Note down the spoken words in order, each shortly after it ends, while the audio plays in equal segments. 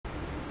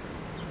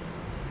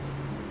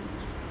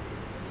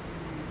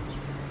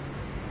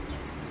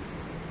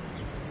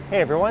Hey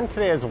everyone,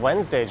 today is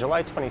Wednesday,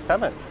 July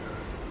 27th.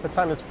 The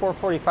time is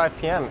 4:45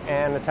 p.m.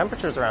 and the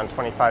temperature is around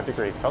 25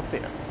 degrees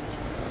Celsius.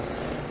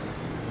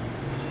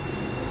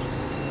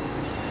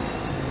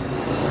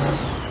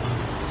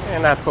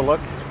 And that's a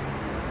look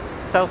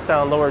south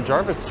down Lower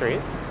Jarvis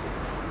Street.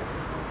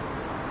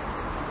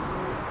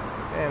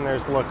 And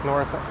there's a look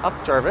north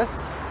up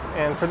Jarvis.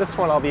 And for this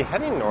one, I'll be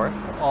heading north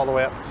all the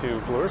way up to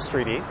Bloor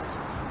Street East.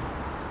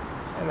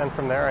 And then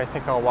from there, I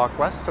think I'll walk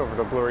west over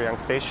to Bloor-Yonge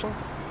Station.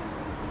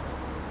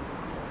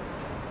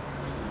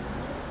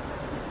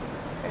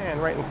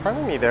 And right in front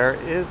of me there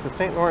is the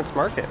St. Lawrence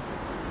Market.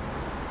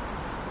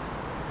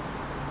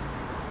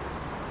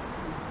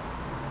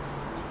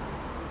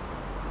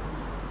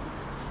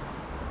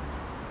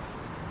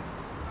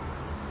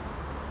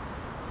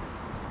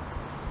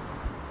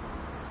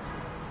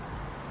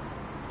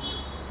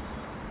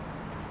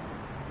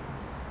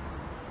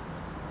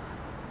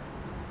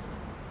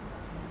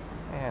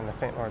 And the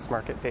St. Lawrence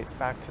Market dates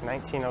back to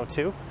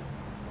 1902.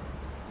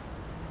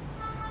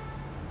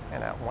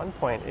 And at one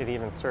point, it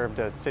even served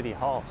as City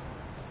Hall.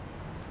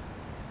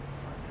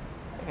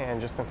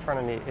 And just in front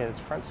of me is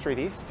Front Street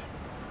East.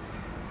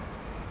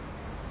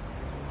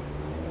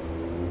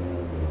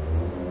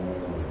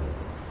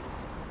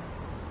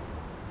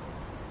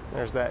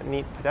 There's that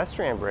neat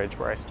pedestrian bridge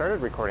where I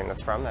started recording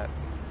this from that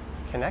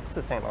connects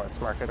the St.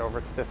 Lawrence Market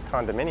over to this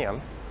condominium.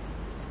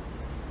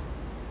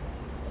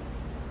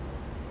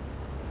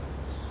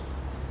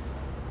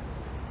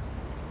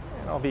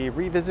 And I'll be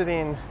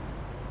revisiting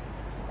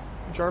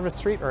Jarvis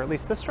Street, or at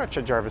least this stretch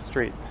of Jarvis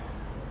Street,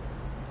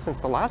 since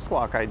the last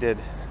walk I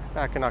did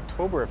back in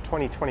October of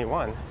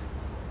 2021.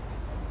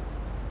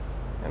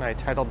 And I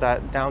titled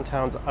that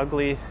Downtown's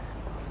Ugly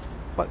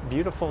but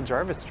Beautiful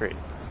Jarvis Street.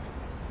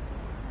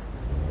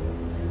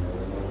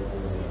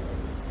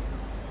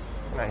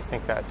 And I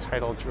think that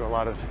title drew a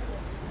lot of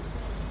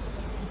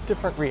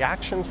different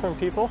reactions from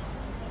people.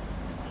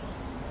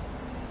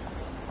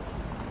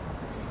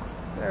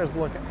 There's a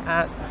look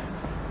at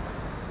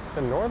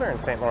the northern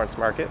St. Lawrence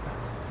Market,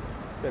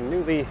 the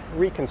newly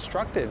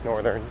reconstructed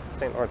northern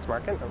St. Lawrence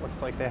Market. It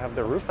looks like they have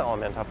the roof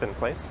element up in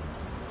place.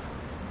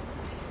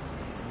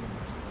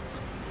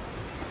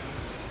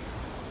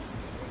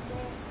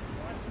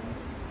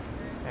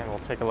 And we'll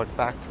take a look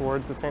back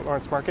towards the St.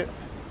 Lawrence Market.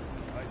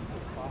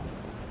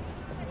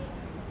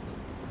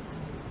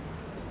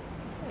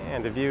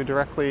 And a view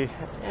directly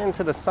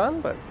into the sun,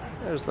 but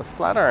there's the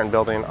Flatiron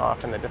building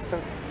off in the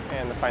distance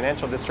and the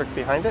financial district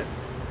behind it.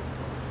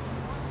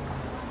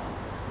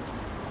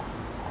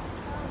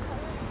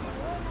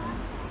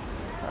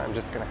 I'm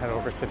just going to head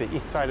over to the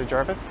east side of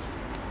Jarvis.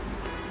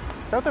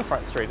 South of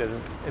Front Street it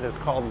is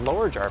called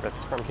Lower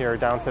Jarvis from here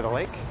down to the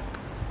lake.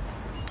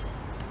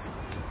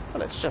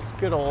 But it's just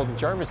good old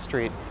Jarvis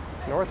Street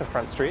north of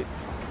Front Street.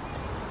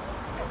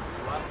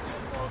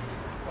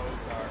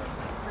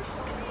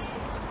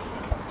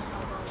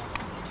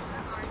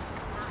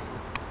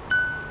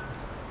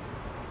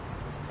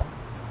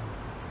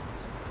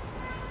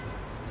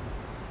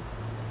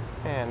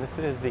 And this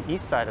is the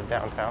east side of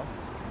downtown.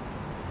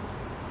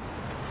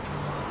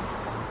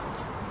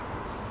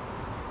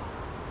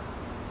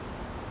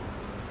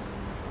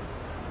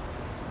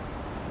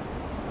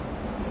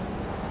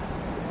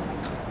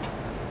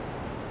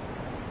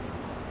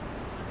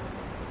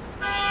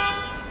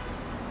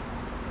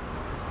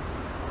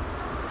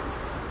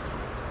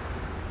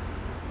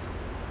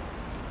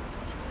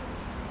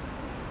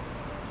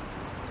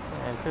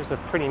 And here's a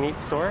pretty neat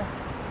store.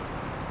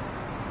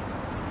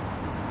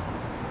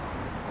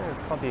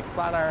 It's called the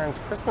Flatiron's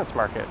Christmas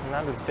Market, and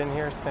that has been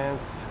here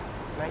since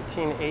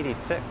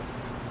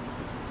 1986.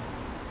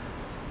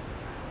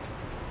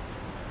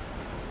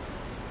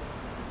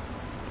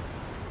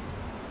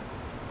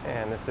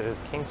 And this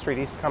is King Street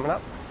East coming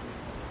up.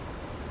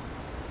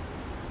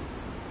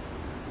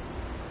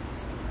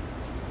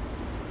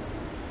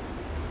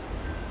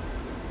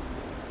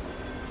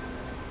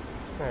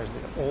 There's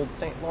the old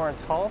St.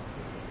 Lawrence Hall.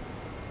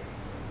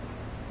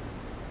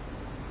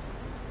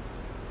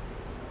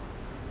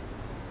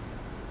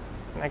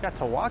 And I got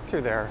to walk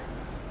through there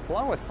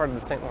along with part of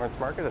the St. Lawrence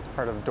Market as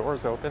part of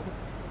Doors Open.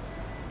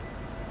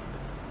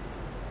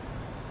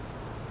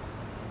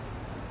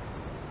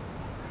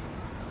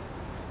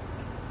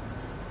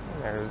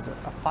 And there's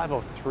a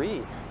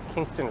 503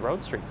 Kingston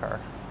Road streetcar.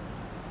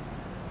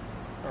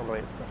 Normally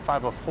it's the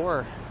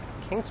 504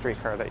 King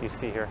streetcar that you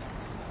see here.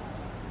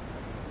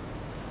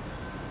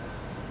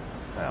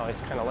 I always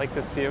kind of like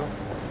this view,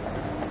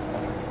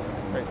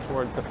 right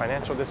towards the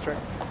financial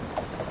district.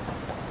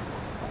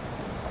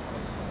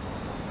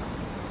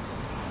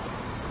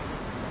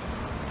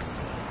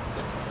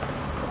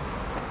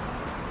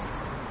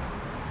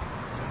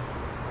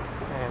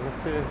 And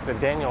this is the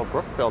Daniel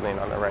Brook building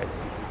on the right.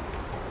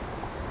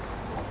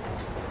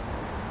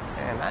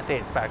 And that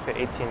dates back to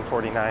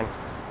 1849.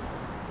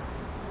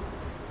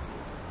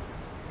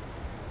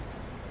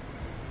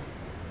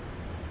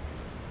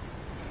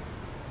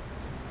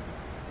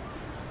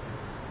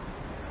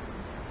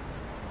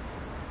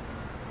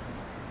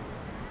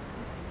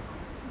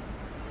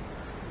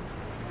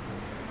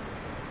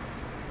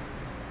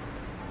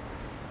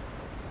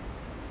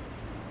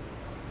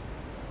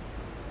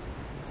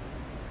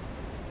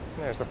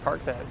 There's a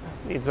park that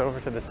leads over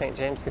to the St.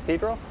 James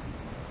Cathedral.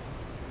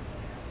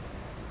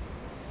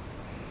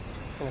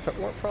 And if it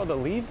weren't for all the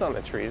leaves on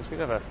the trees, we'd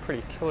have a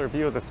pretty killer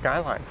view of the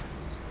skyline.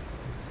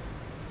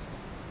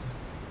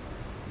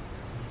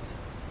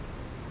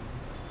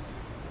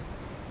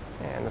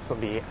 And this will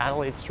be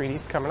Adelaide Street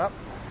East coming up.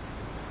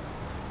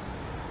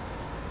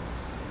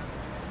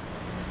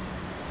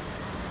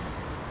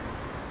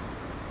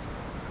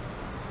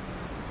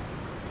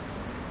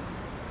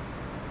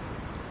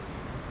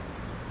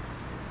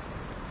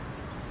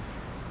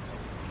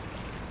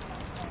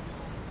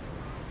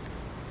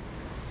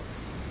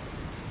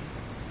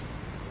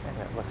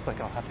 It looks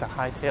like I'll have to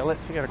hightail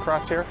it to get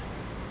across here.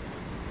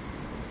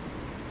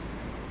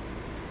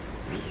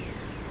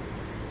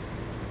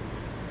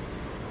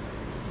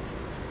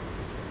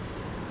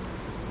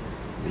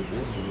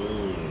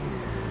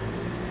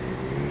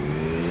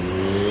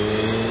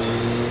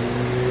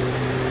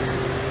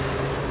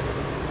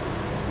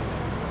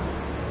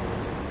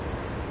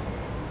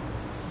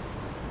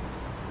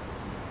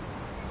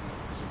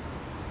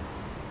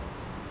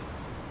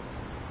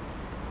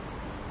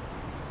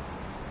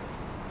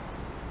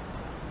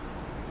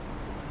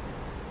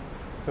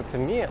 So to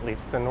me, at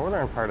least, the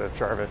northern part of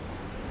Jarvis,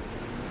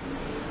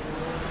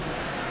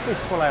 at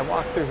least when I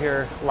walked through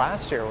here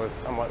last year, was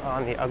somewhat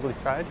on the ugly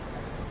side.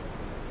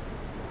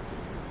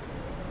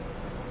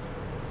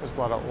 There's a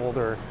lot of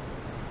older,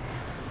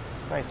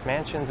 nice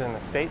mansions and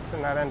estates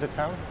in that end of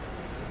town.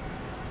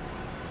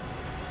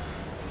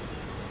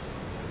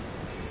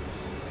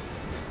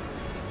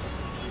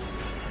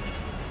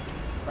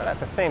 But at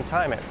the same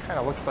time, it kind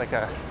of looks like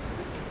a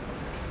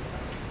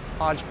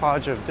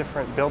hodgepodge of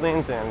different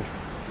buildings and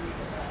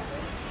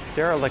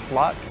derelict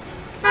lots.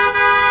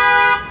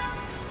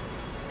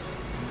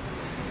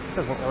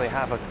 Doesn't really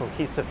have a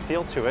cohesive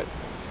feel to it.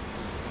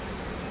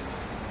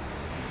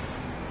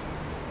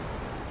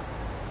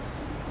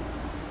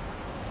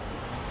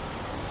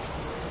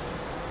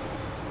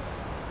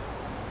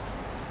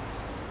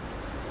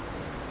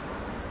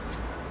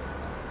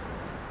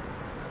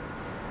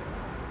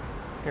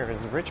 Here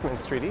is Richmond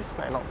Street East,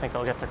 and I don't think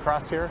I'll get to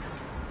cross here.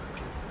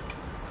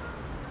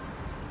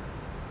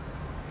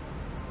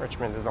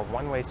 Richmond is a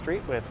one-way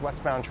street with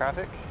westbound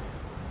traffic.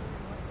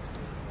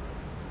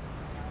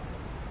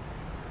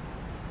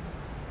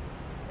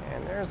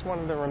 And there's one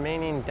of the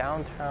remaining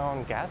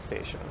downtown gas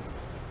stations.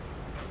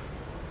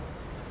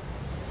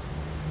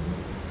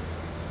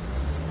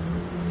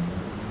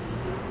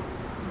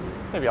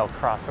 Maybe I'll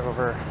cross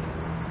over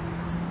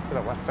to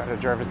the west side of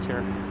Jarvis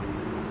here.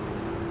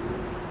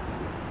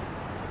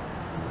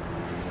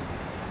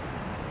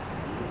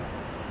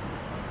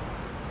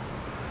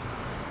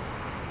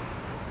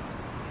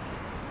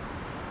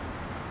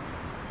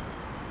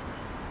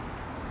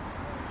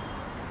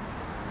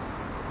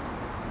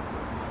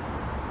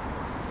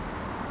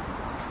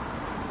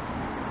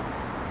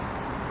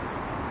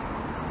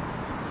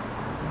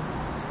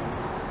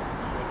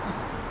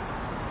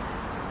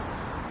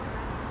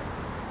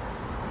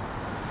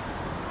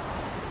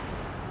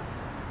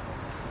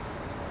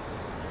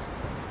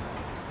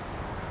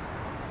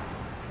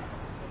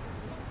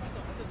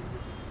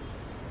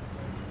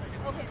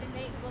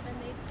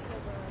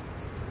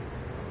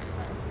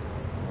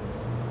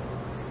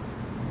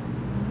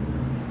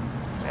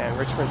 And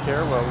Richmond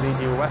here will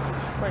lead you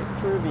west right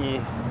through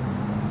the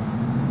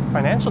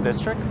financial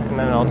district, and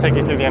then I'll take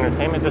you through the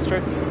entertainment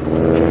district.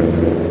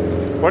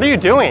 What are you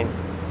doing?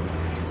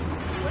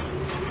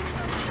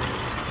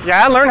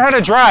 Yeah, learn how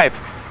to drive.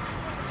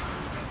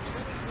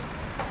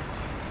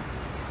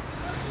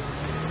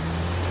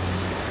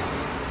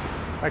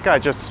 That guy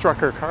just struck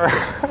her car.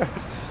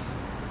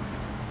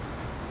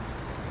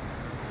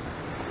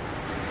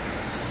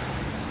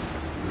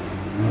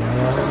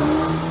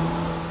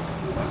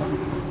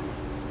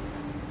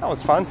 That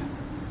was fun.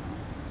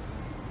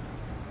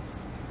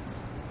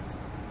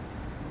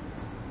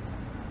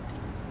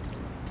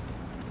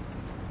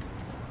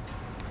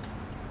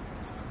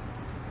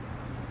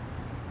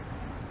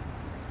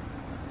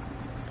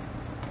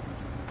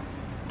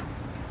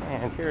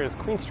 And here is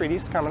Queen Street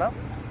East coming up.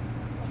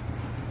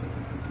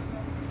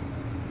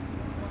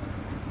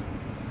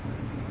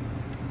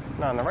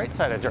 Now on the right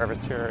side of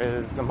Jarvis here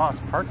is the Moss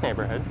Park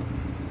neighborhood.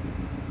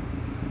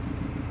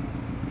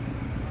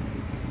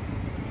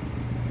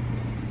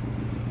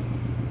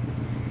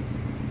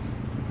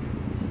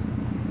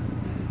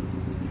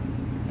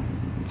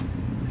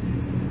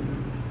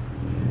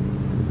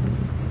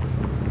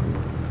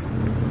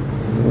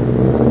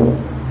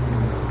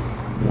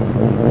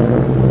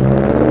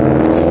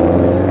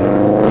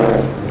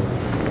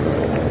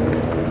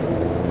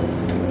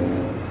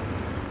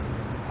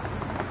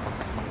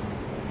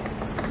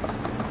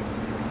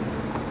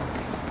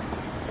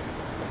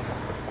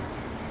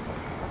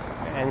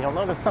 And you'll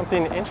notice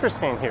something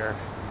interesting here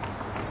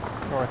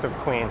north of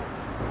Queen.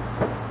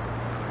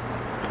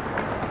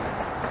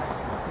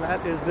 And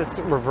that is this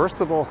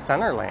reversible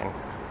center lane.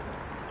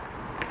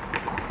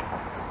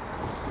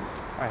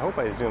 I hope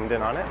I zoomed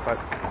in on it, but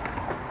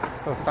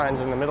those signs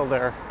in the middle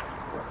there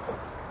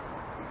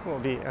will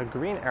be a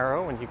green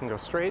arrow and you can go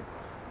straight,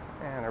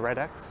 and a red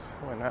X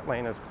when that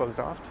lane is closed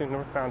off to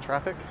northbound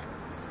traffic.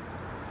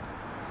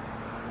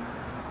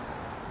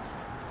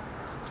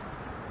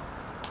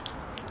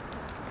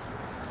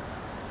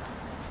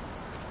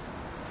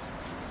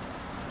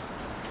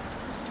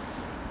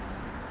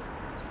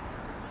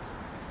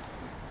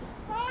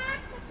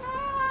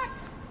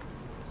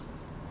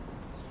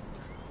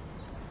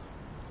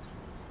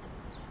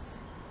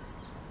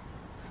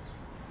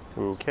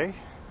 Okay.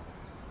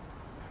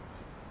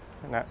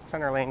 And that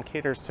center lane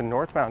caters to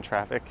northbound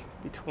traffic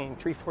between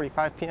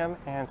 3:45 p.m.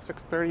 and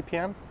 6:30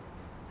 p.m.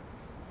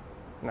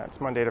 And that's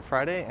Monday to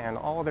Friday, and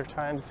all other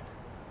times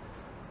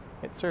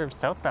it serves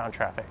southbound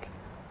traffic.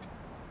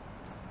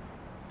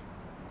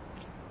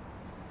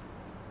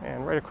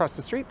 And right across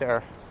the street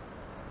there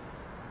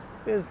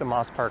is the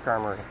Moss Park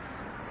Armory.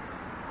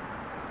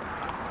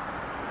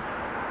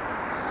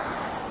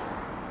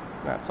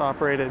 That's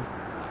operated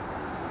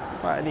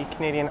by the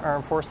Canadian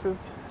Armed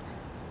Forces,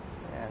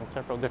 and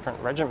several different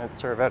regiments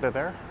serve out of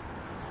there.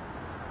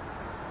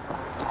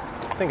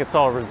 I think it's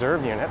all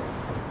reserve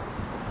units.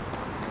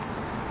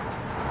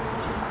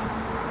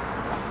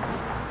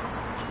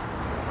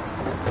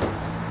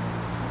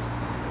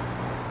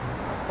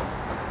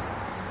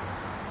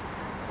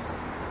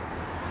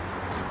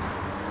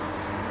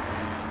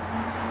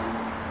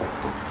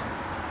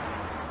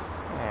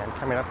 And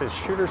coming up is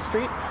Shooter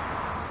Street.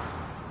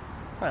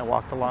 I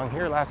walked along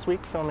here last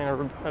week filming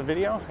a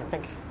video, I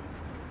think.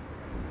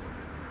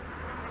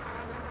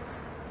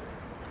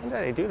 When did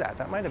I do that?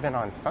 That might have been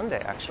on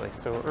Sunday, actually,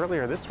 so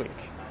earlier this week.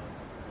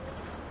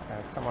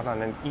 Someone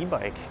on an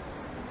e-bike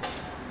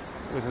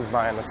whizzes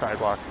by on the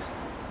sidewalk.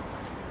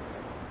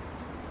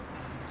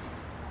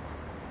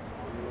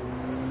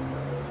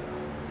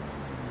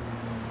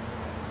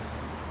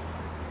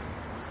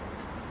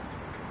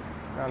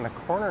 On the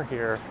corner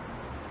here,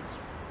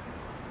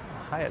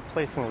 Hyatt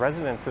Place and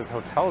Residences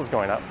hotel is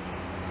going up.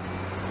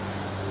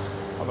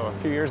 Although a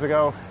few years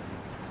ago,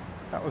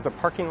 that was a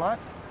parking lot,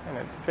 and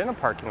it's been a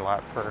parking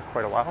lot for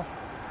quite a while.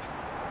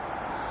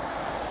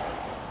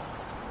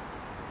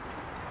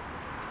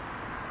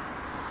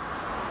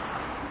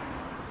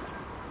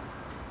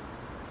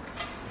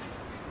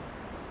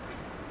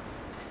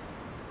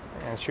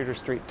 And Shooter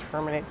Street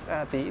terminates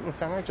at the Eaton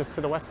Center, just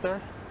to the west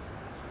there.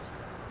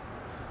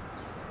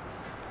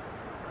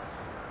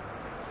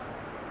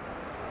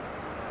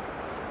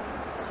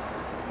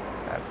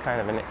 That's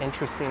kind of an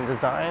interesting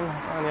design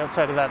on the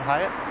outside of that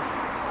Hyatt.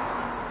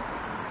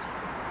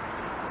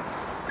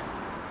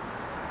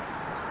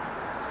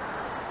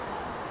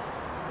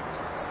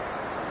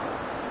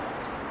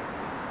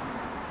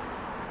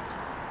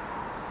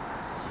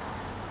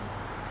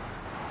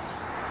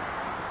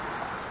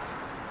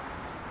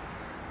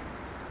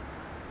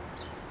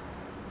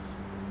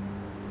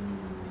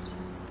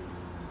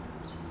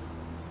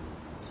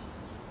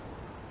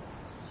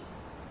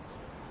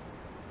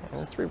 And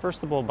this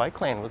reversible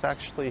bike lane was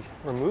actually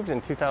removed in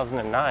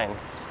 2009,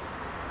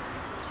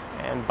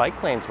 and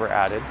bike lanes were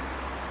added.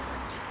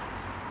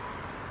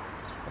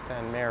 But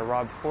then Mayor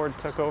Rob Ford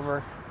took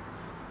over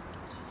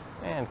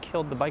and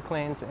killed the bike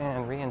lanes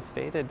and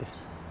reinstated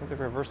the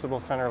reversible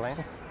center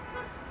lane.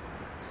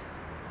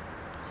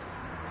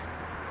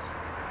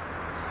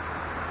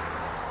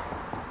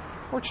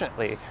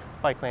 Fortunately,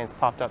 bike lanes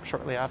popped up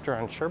shortly after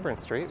on Sherburne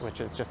Street,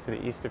 which is just to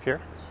the east of here.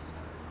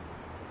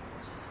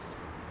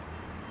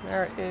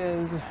 There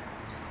is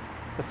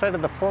the site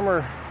of the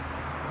former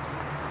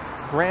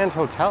Grand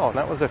Hotel, and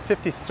that was a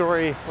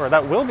 50-story, or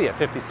that will be a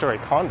 50-story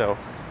condo.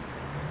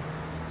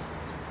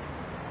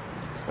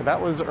 But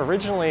that was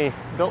originally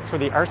built for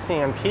the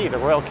RCMP, the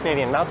Royal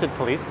Canadian Mounted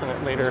Police, and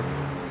it later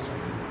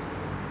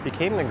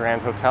became the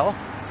Grand Hotel.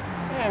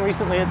 And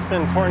recently it's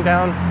been torn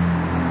down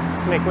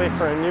to make way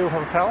for a new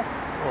hotel,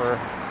 or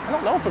I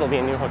don't know if it'll be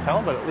a new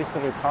hotel, but at least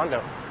a new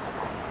condo.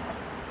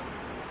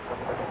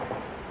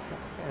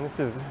 And this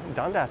is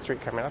Dundas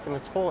Street coming up, and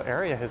this whole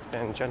area has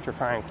been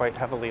gentrifying quite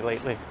heavily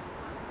lately.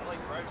 I like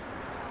Bryce.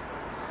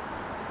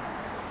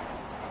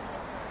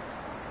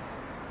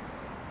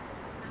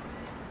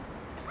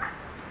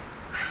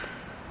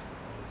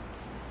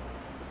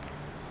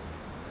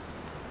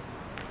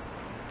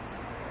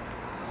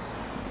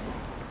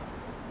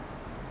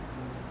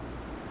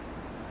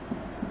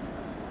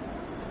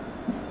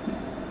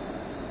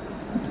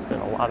 There's been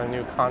a lot of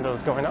new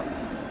condos going up.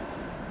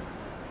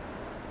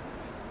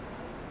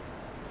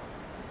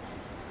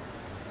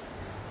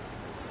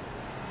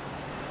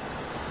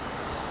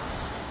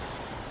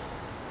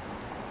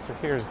 So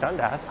here's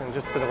Dundas, and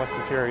just to the west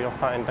of here you'll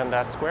find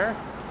Dundas Square.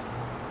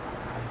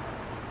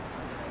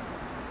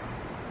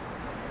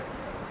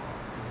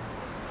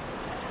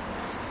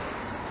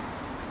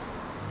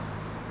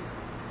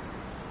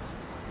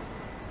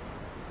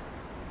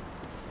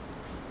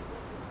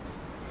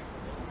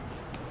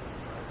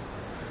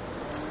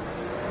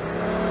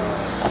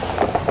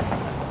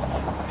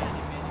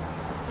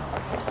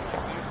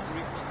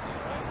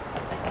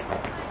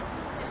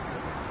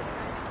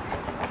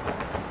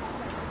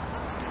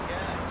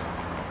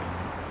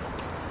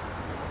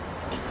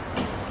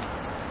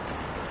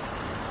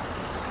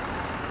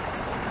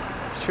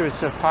 she was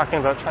just talking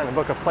about trying to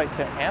book a flight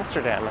to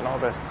Amsterdam and all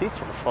the seats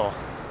were full.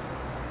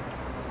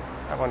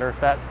 I wonder if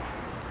that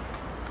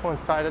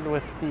coincided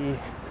with the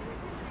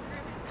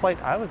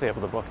flight I was able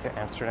to book to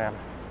Amsterdam.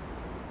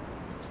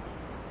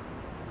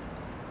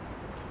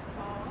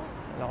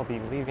 And I'll be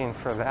leaving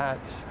for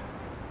that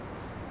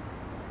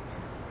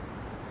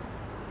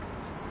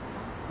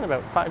in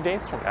about 5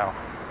 days from now.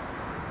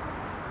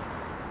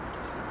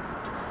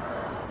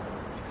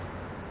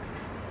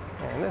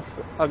 And this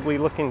ugly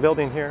looking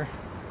building here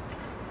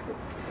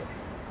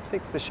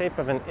takes the shape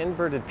of an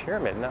inverted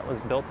pyramid, and that was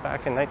built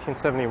back in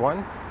 1971.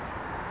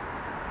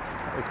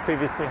 It was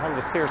previously home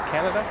to Sears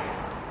Canada.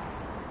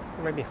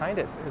 And right behind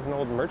it is an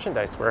old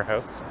merchandise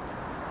warehouse.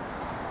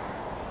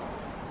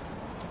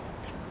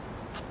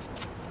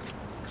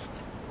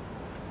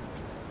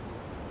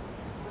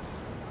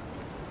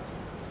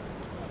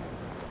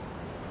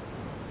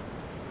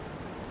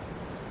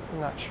 I'm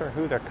not sure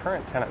who their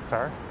current tenants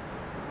are.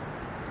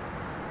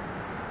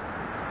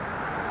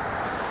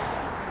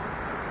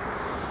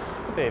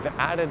 They've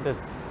added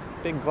this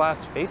big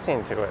glass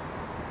facing to it.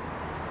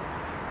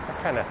 That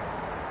kind of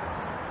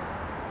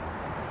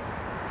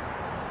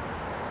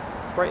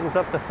brightens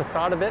up the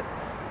facade a bit.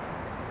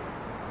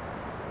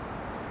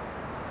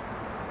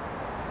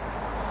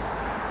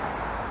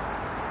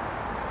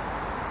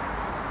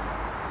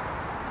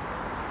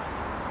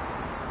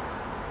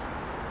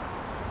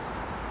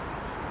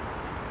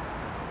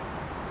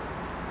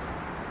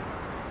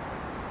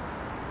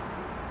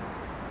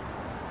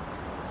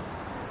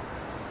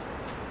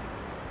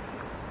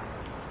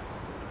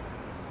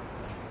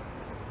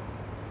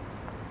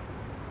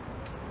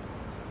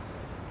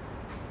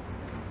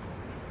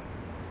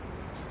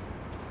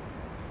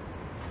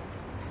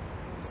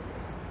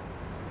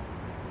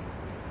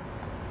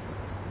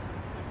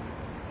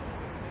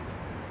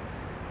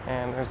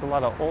 And there's a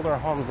lot of older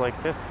homes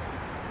like this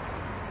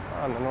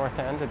on the north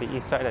end of the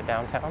east side of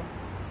downtown.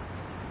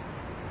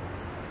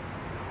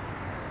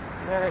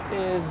 There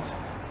is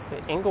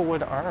the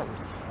Inglewood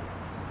Arms.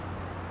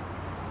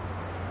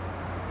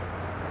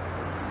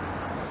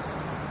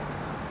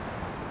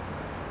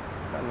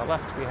 On the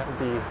left we have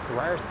the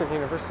Ryerson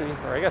University,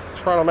 or I guess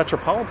Toronto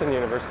Metropolitan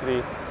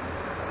University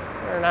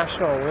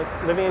International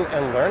Living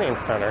and Learning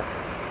Center.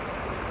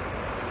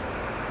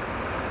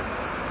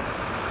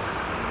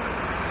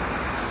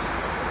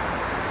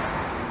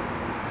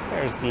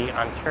 There's the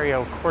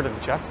Ontario Court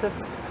of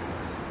Justice.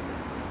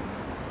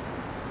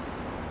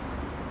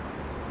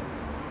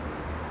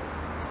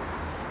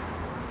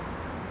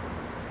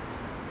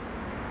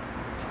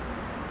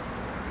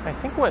 I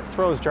think what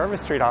throws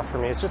Jarvis Street off for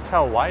me is just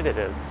how wide it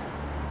is.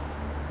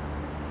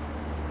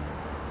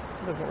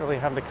 It doesn't really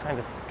have the kind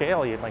of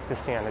scale you'd like to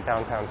see on a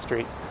downtown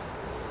street.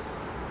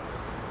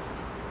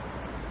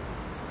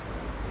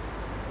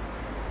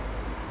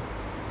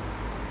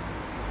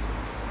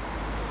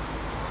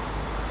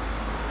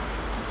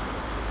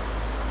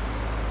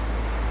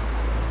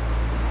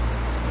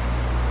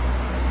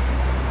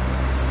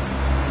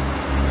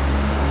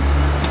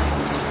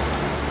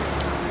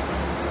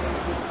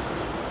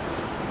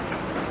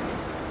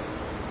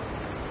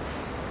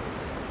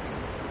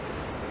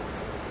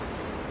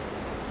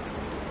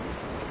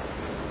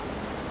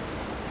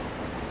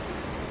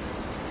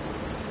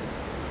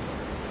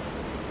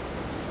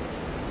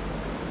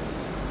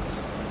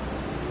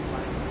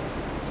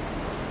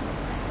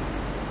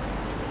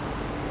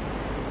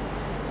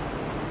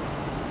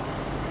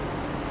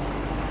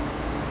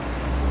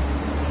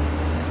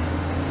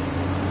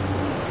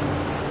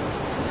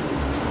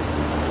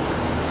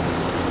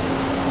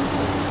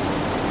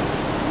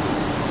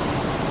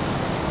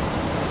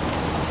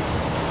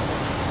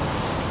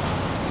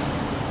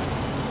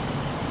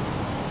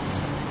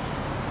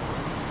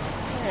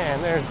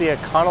 And there's the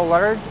Econo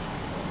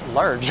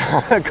Lodge.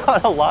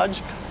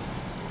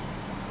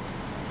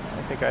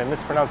 I think I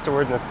mispronounced a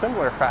word in a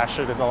similar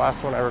fashion in the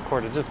last one I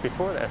recorded just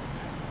before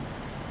this.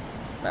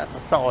 That's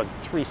a solid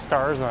 3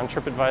 stars on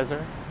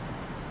TripAdvisor.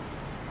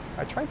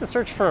 I tried to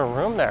search for a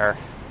room there,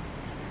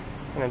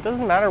 and it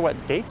doesn't matter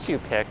what dates you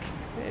pick,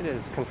 it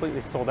is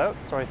completely sold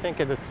out, so I think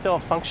it is still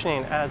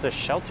functioning as a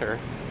shelter.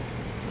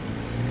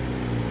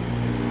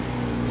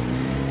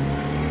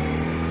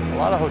 A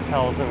lot of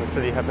hotels in the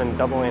city have been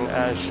doubling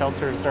as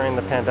shelters during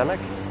the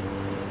pandemic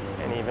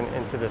and even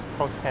into this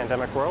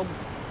post-pandemic world.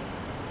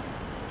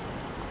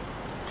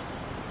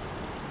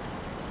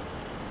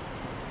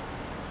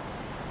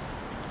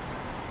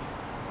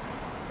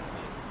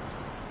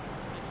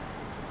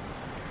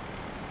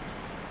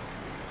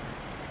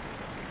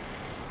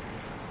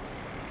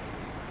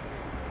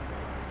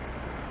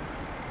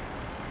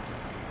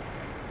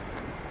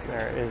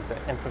 There is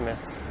the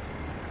infamous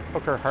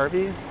Hooker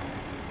Harvey's.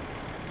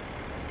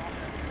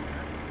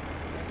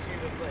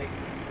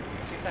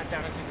 Sat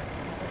down and she said,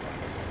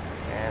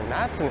 and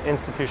that's an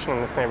institution in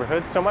this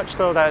neighborhood, so much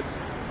so that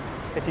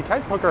if you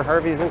type Hooker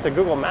Harvey's into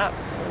Google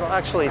Maps, it'll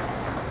actually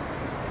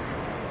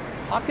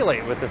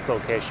populate with this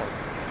location.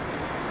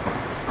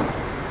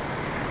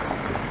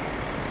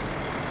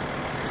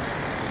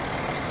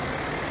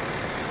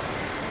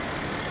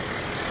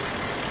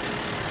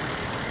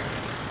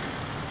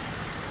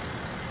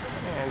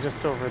 And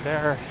just over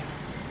there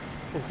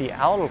is the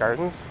Allen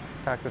Gardens.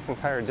 In fact, this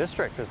entire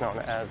district is known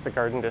as the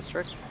Garden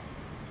District.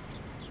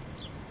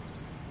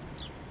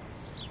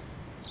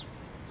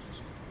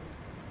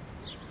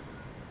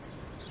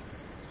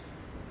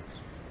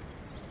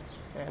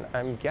 And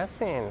I'm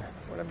guessing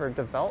whatever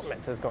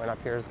development is going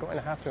up here is going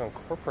to have to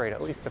incorporate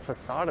at least the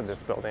facade of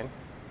this building.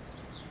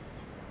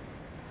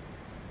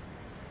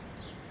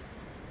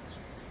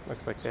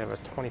 Looks like they have a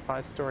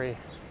 25-story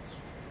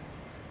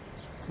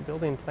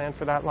building plan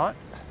for that lot.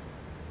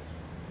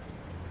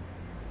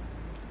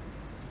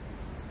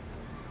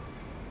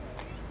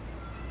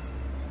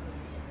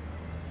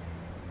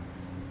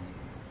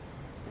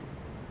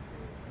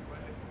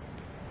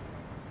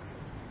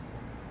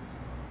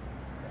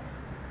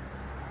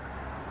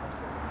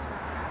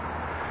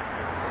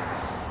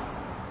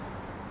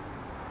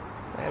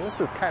 And this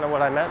is kind of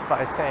what I meant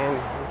by saying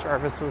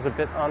Jarvis was a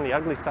bit on the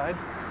ugly side.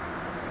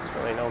 There's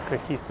really no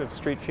cohesive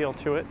street feel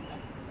to it.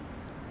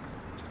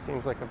 Just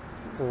seems like a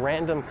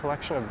random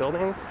collection of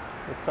buildings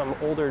with some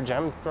older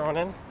gems thrown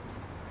in.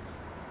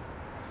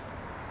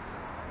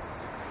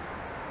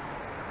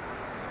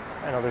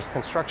 I know there's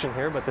construction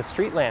here, but the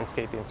street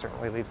landscaping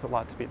certainly leaves a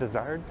lot to be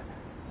desired.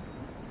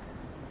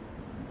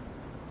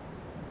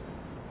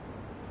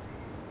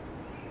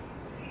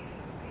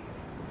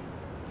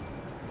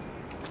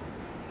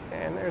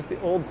 And there's the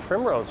old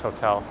Primrose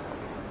Hotel.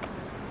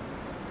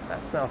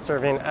 That's now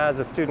serving as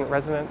a student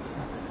residence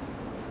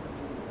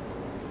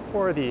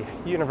for the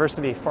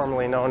university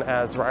formerly known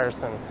as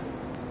Ryerson.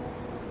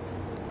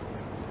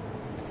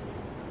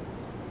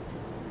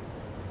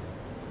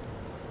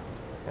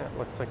 And it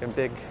looks like a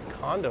big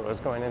condo is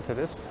going into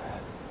this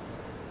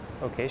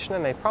location,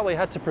 and they probably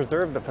had to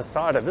preserve the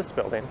facade of this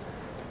building.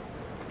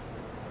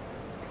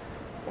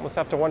 Almost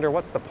have to wonder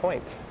what's the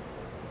point.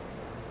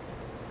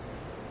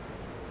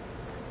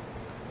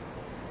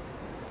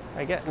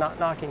 I get not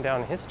knocking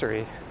down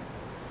history.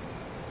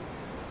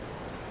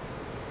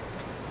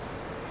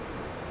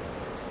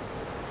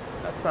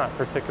 That's not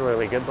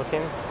particularly good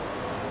looking.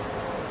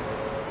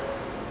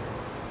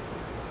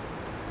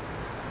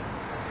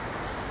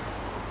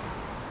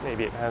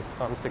 Maybe it has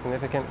some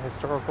significant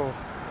historical,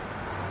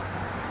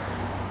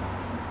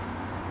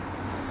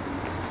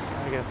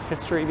 I guess,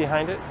 history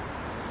behind it.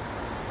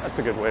 That's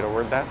a good way to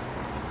word that.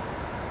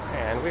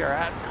 And we are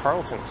at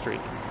Carlton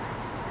Street.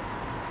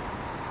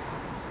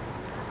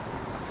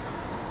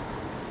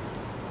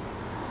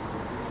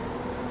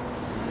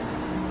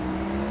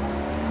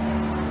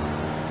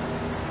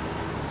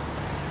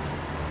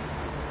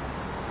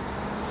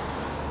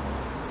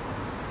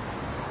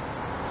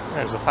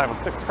 There's a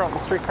 506 Carlton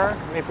streetcar.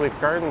 Maple Leaf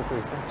Gardens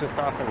is just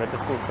off in the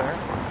distance there.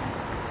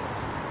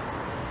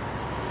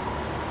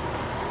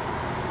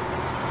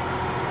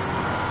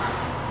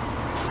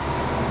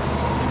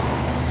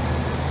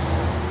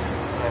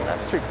 And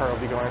that streetcar will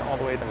be going all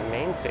the way to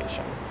Main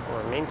Station,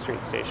 or Main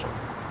Street Station.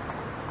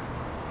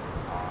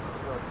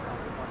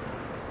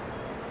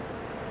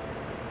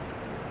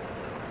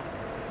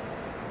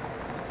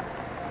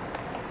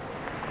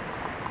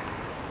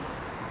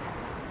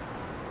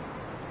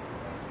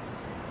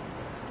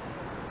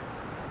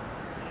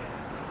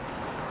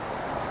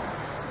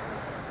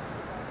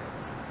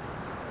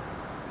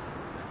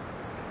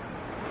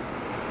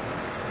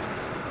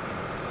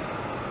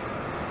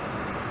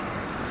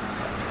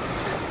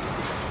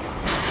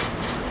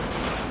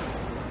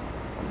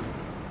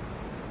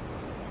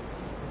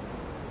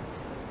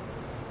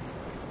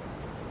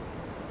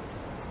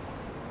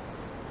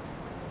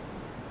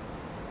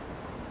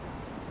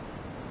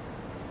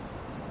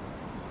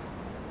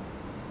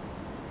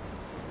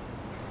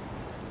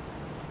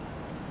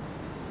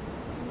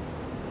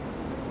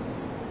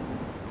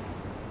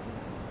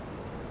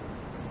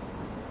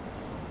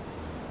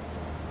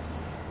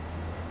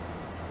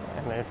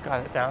 And they've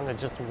got it down to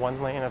just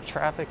one lane of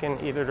traffic in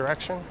either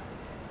direction.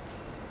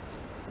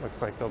 Looks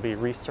like they'll be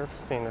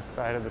resurfacing this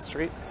side of the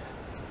street.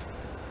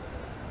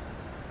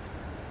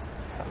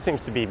 That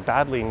seems to be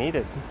badly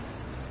needed.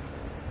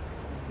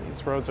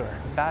 These roads are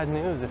bad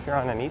news if you're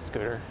on an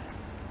e-scooter.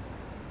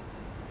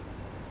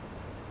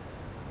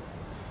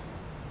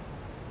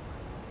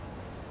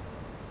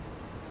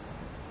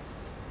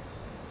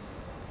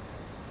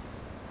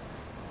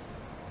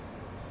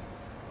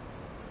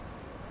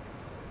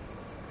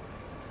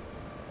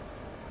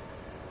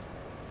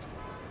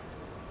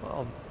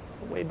 Well,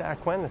 way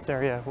back when, this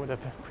area would have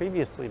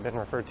previously been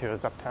referred to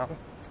as Uptown.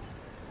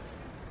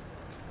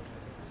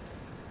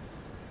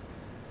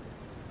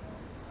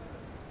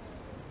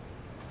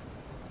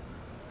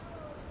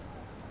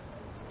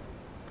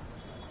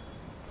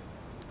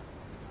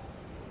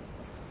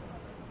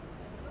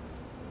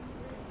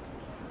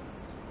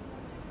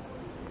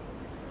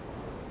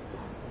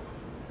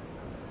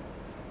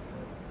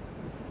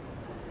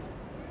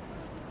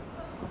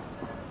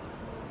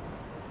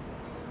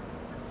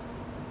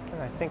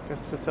 I think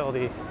this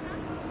facility,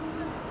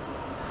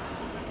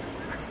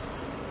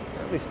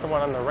 at least the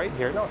one on the right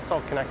here, no, it's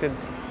all connected,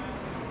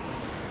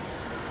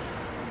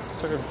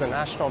 serves the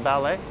National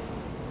Ballet.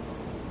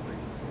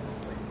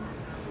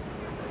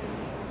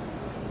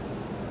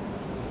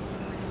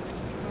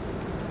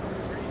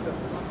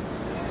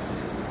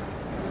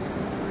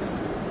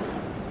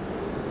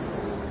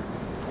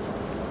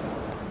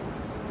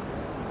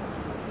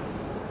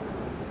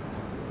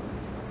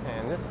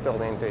 And this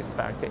building dates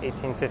back to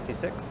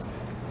 1856.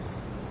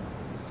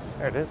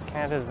 There it is,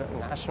 Canada's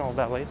National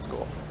Ballet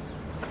School.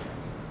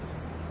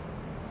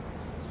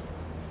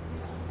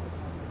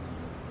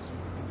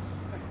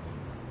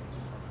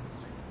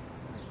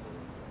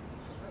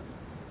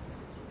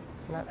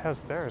 And that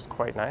house there is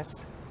quite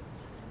nice.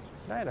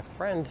 And I had a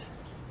friend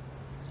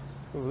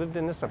who lived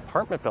in this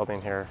apartment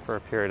building here for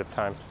a period of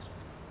time.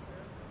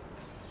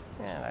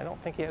 And I don't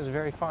think he has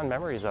very fond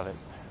memories of it.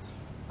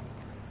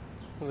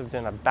 He lived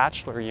in a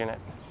bachelor unit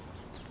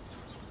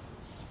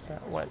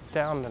that went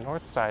down the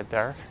north side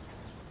there.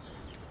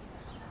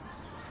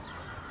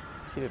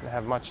 He didn't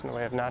have much in the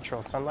way of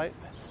natural sunlight.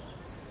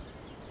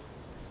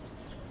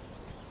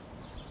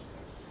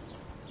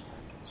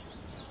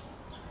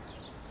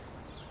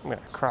 I'm going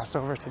to cross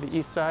over to the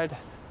east side.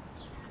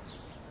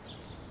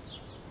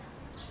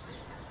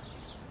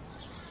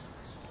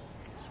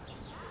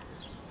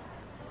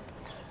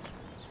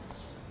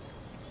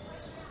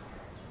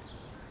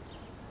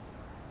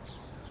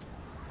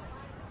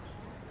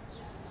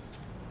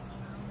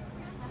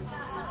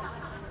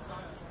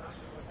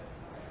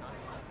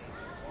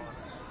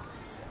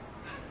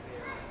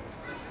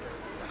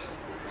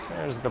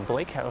 There's the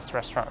Blake House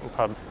restaurant and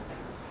pub.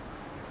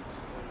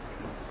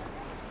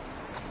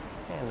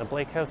 And the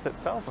Blake House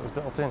itself was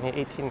built in the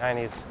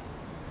 1890s.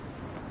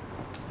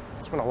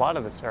 That's when a lot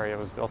of this area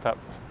was built up.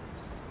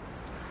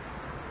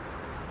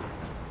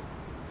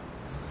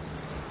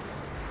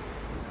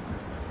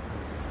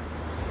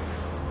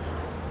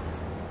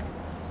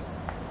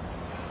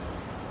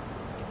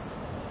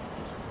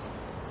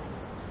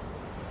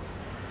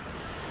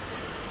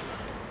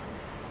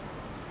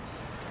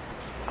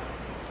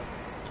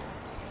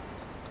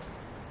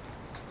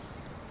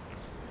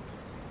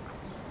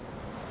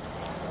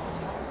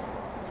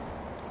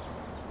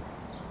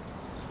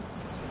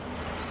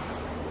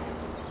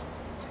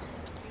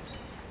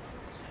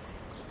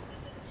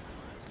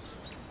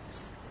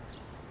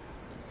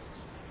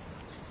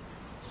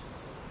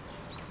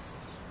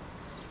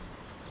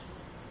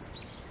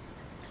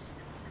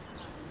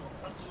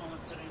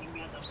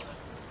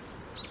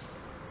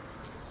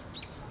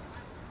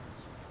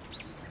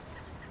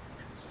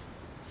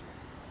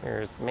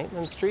 Here's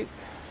Maitland Street.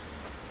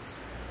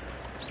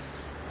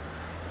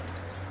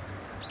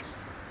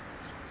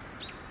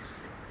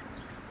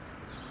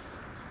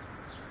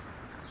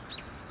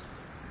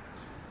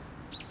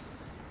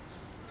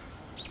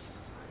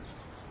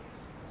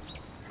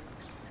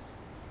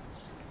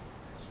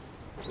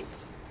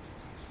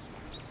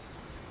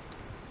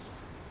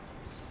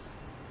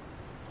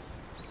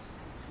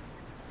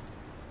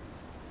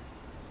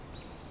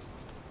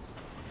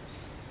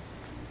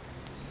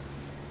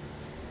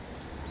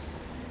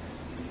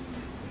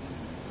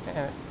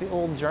 And it's the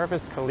old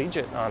Jarvis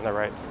Collegiate on the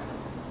right.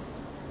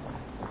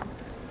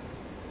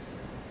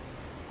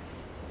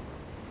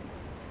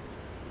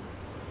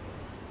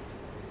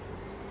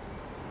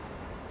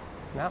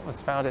 And that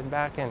was founded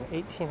back in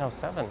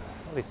 1807,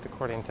 at least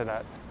according to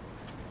that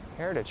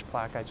heritage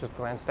plaque I just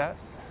glanced at.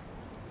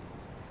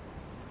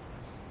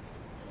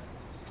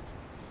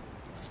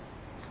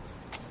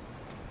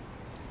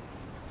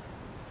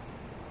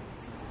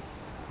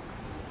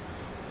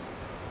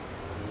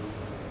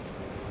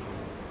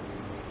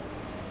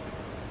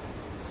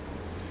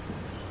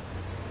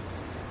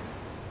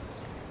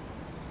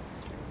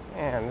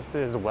 And this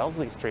is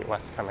Wellesley Street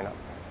West coming up.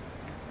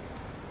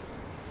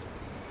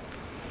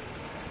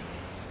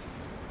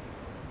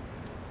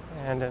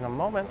 And in a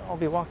moment, I'll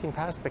be walking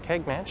past the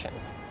Keg Mansion.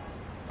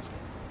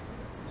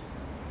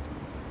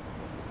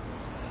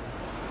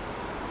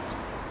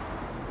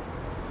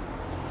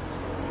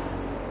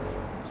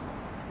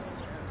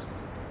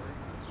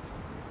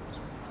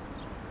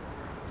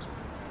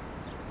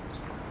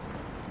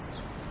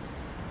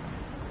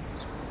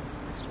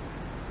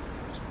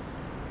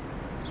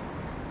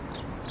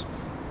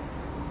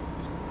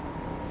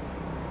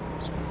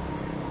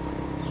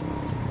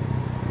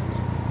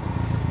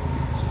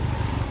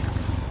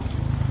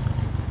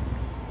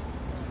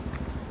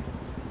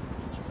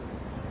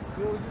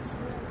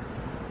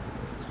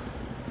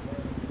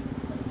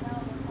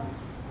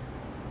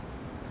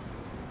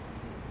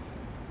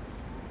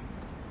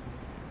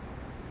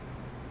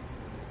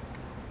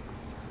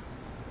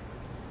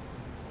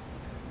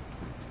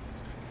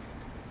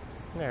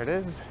 There it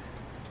is.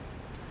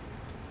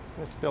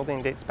 This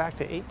building dates back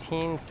to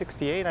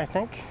 1868, I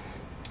think.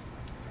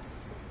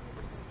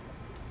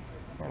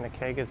 And the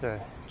Keg is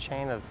a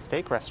chain of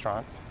steak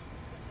restaurants.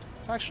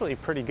 It's actually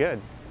pretty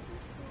good.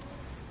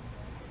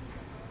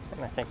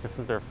 And I think this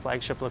is their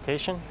flagship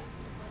location.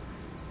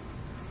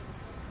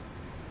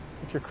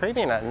 If you're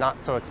craving a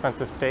not so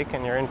expensive steak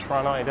and you're in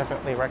Toronto, I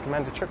definitely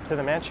recommend a trip to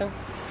the mansion.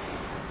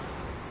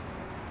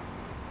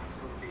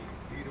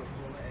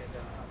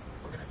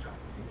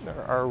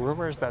 There are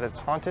rumors that it's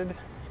haunted.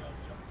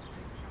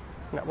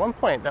 And at one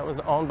point, that was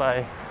owned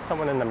by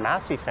someone in the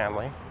Massey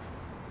family.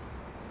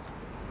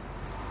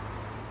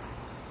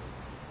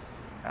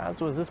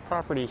 As was this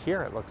property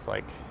here, it looks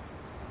like.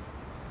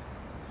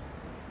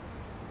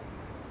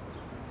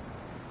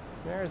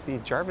 There's the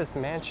Jarvis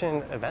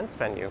Mansion events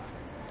venue.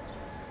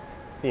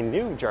 the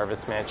new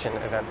Jarvis Mansion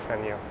events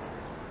venue.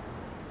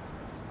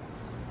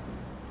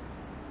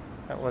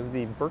 That was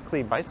the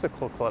Berkeley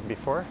Bicycle Club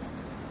before.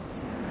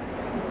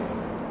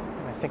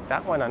 And I think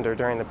that went under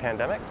during the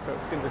pandemic, so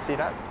it's good to see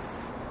that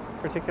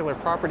particular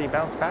property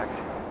bounce back.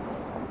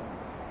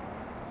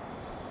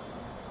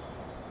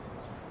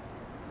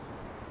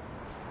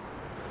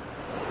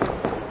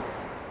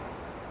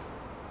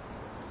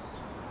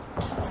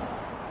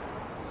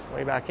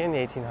 Way back in the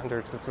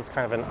 1800s, this was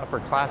kind of an upper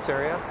class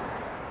area,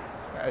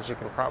 as you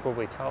can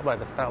probably tell by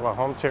the style of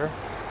homes here.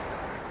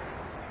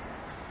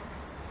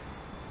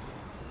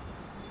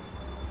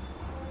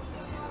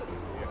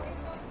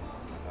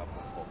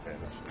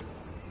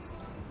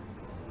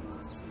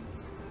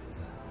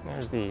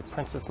 There's the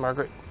Princess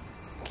Margaret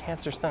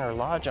Cancer Center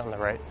Lodge on the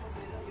right.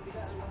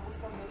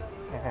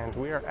 And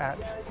we are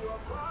at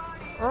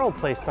Earl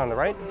Place on the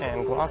right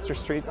and Gloucester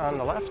Street on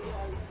the left.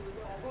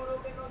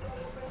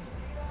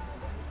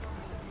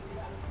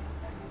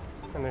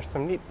 And there's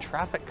some neat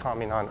traffic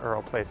calming on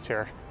Earl Place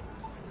here.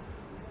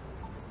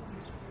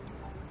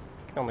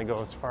 You can only go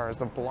as far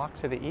as a block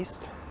to the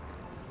east.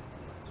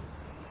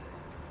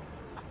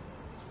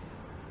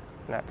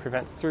 And that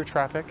prevents through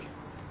traffic.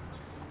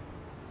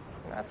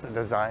 And that's a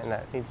design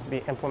that needs to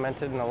be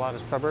implemented in a lot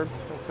of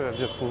suburbs instead of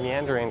just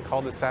meandering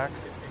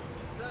cul-de-sacs.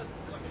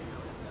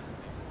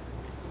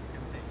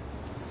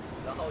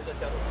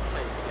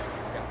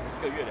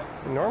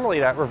 Normally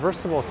that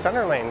reversible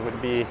center lane would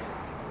be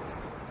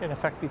in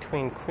effect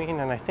between Queen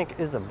and I think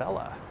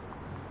Isabella.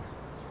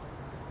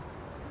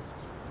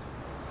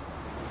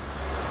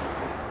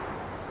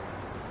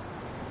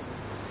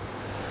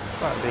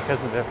 But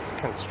because of this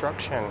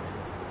construction,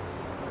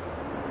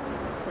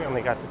 we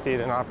only got to see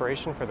it in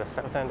operation for the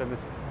south end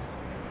of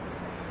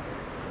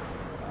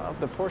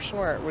the portion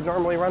where it would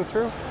normally run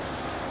through.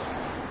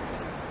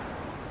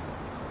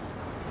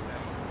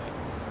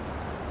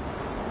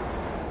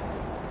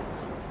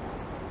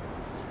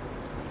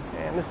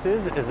 And this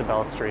is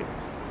Isabella Street.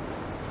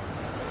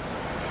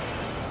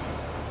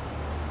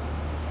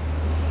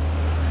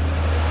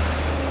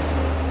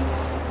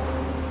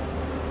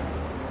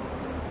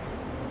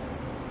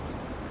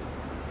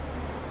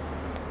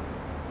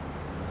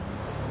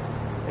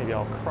 Maybe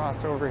I'll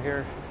cross over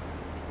here,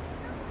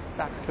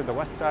 back to the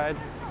west side.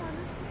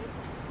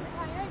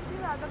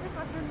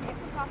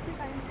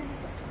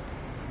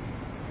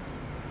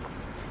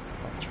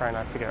 I'll try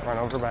not to get run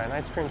over by an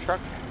ice cream truck.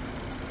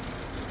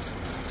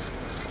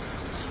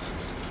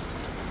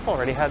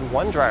 Already had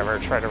one driver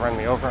try to run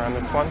me over on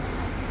this one.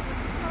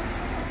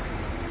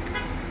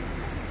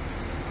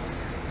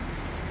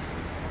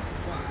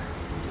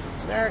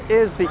 There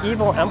is the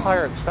evil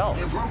empire itself.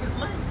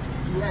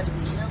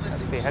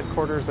 That's the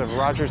headquarters of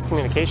Rogers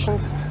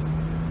Communications.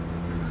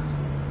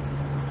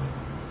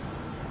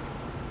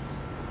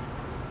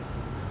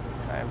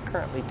 I'm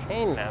currently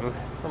paying them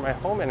for my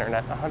home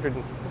internet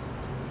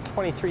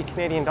 123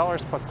 Canadian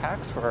dollars plus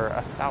tax for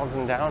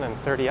 1,000 down and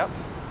 30 up.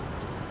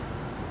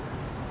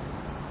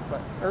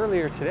 But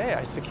earlier today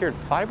I secured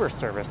fiber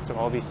service, so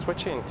I'll be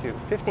switching to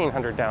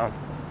 1,500 down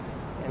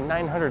and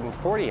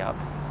 940 up.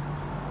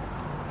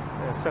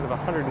 And instead of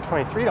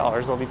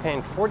 $123, I'll be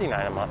paying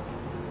 $49 a month.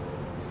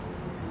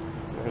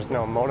 There's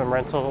no modem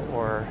rental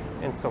or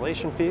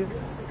installation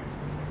fees.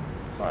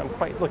 So I'm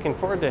quite looking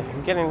forward to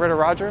getting rid of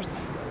Rogers.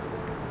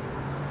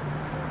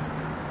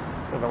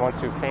 They're the ones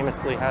who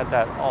famously had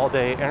that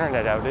all-day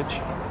internet outage.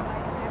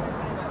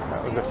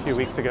 That was a few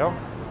weeks ago.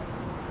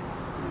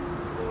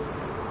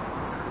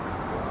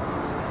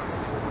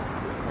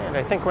 And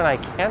I think when I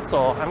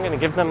cancel, I'm going to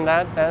give them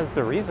that as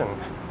the reason.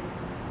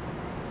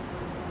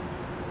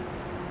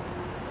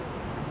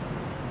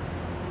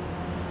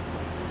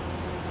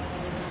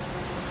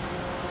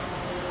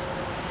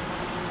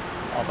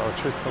 Although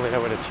truthfully I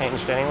would have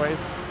changed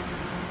anyways.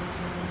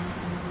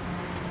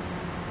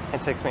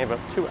 It takes me about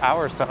 2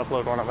 hours to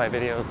upload one of my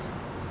videos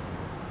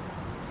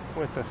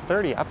with the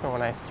 30 up, and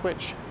when I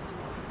switch,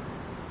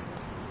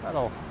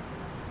 that'll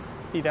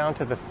be down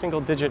to the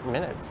single-digit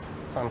minutes.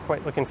 So I'm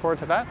quite looking forward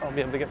to that. I'll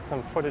be able to get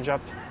some footage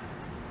up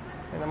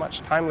in a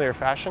much timelier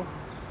fashion.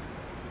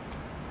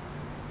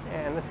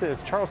 And this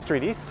is Charles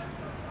Street East.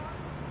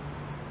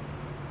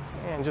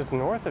 And just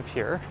north of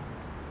here,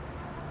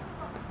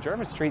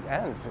 Jarvis Street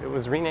ends. It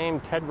was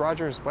renamed Ted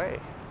Rogers Way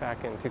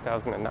back in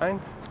 2009.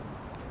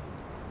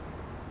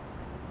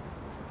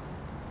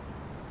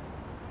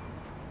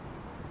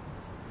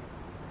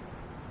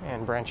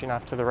 And branching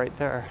off to the right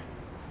there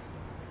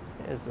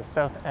is the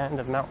south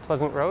end of Mount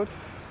Pleasant Road.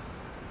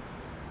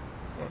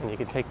 And you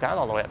can take that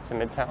all the way up to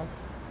Midtown.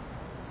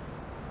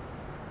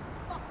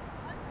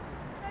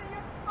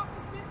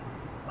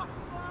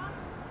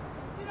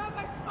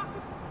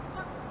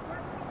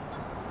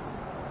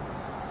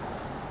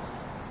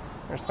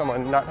 There's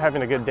someone not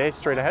having a good day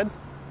straight ahead.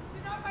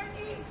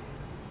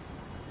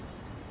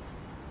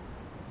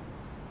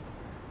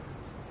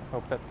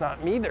 Hope that's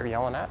not me they're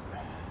yelling at.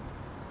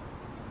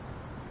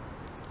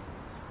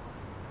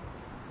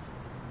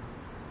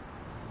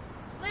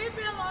 Leave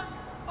me alone.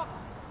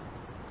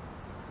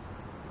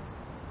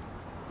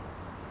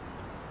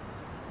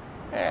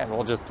 And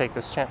we'll just take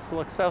this chance to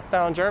look south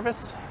down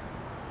Jarvis.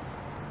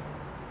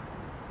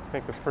 I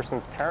think this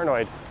person's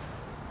paranoid.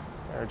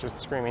 They're just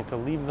screaming to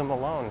leave them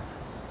alone.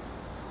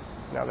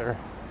 Now they're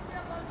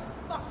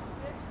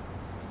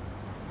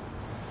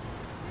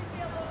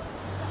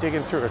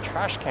digging through a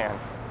trash can.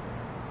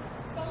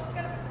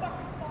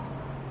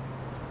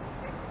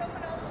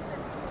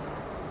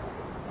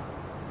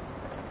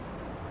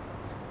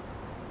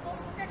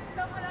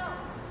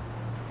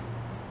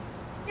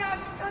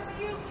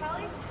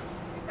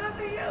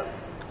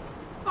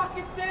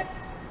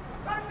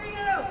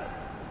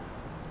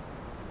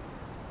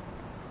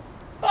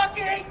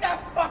 Fucking hate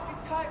that fucking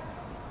cunt!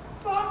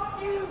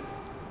 Fuck you!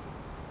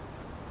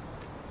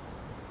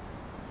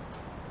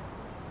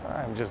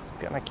 I'm just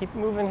gonna keep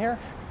moving here.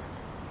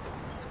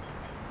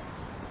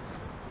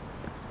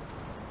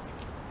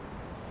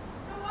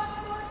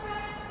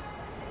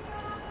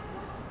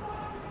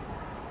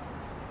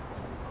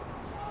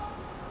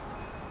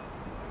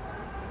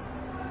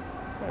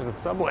 There's a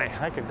Subway.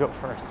 I could go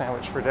for a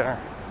sandwich for dinner.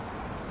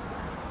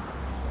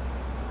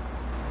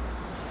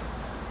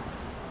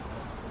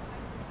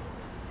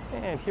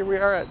 And here we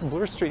are at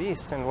Bloor Street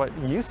East in what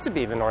used to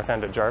be the north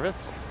end of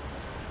Jarvis.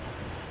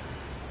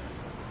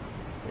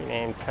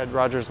 Renamed Ted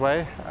Rogers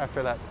Way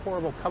after that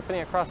horrible company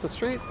across the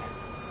street.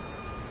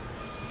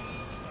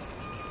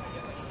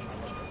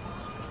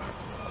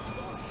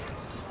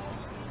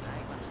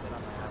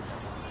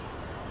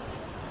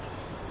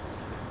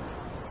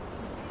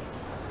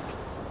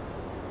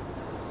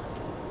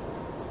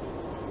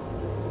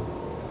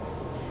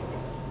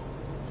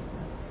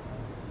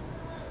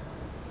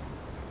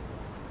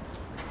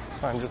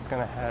 So I'm just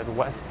going to head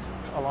west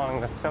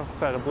along the south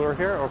side of Bloor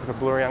here over to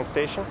Bloor-Yonge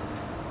Station.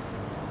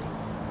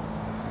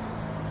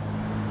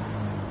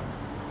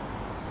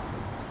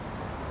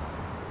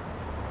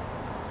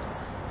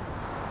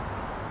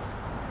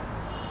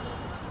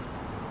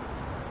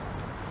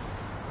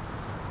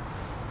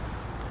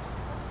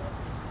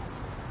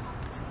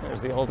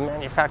 There's the old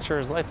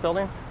Manufacturer's Life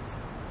building.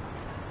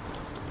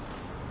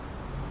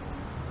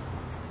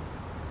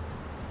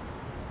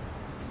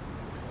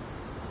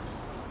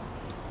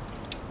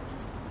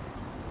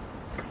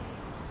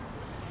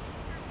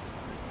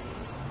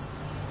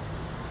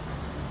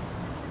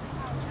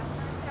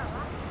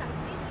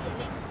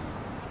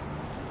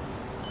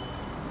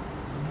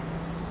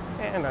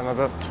 And I'm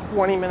about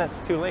 20 minutes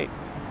too late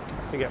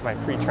to get my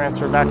free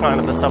transfer back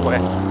onto the subway.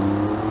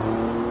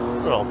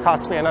 So it'll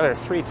cost me another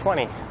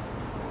 $3.20.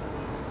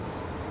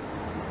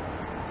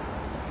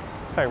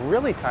 If I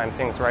really time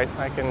things right,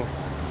 I can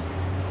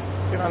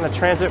get on the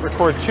transit,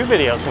 record 2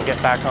 videos, and get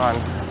back on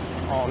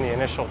all in the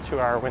initial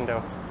 2-hour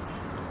window.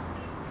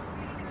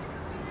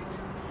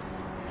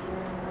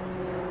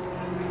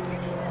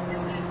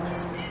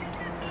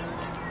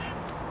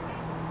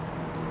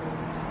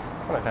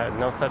 But I've had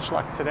no such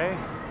luck today.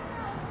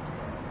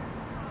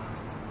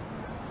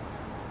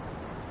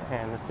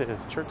 And this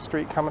is Church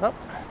Street coming up.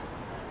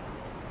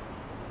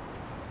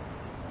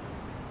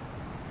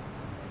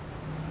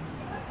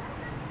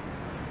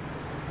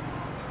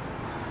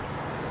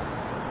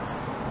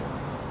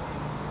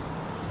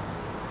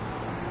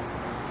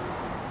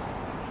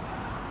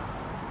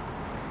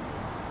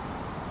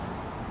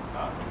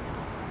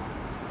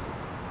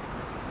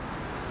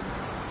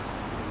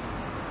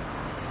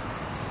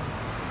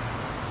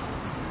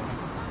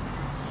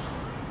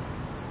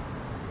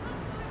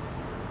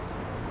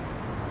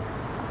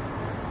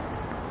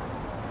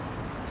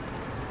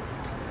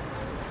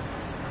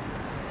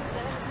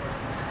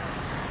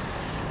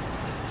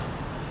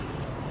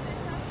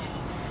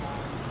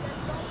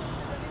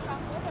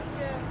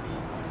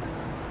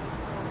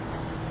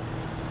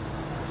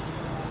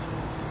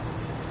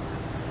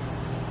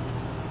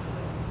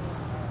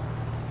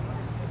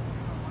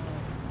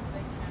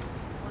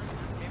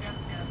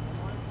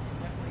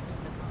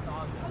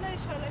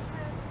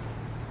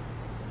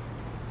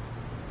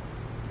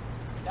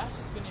 That's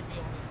just gonna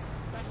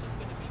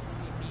be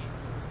only me,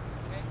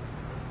 okay?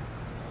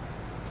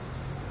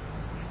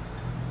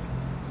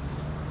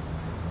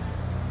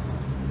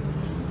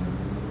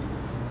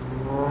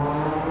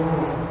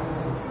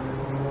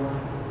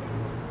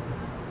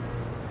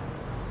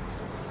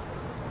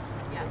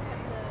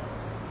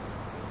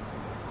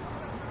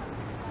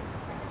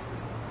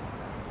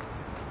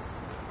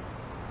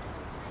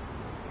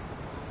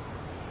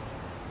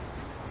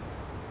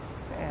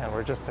 And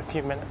we're just a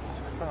few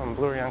minutes from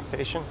Bloor-Yonge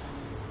Station.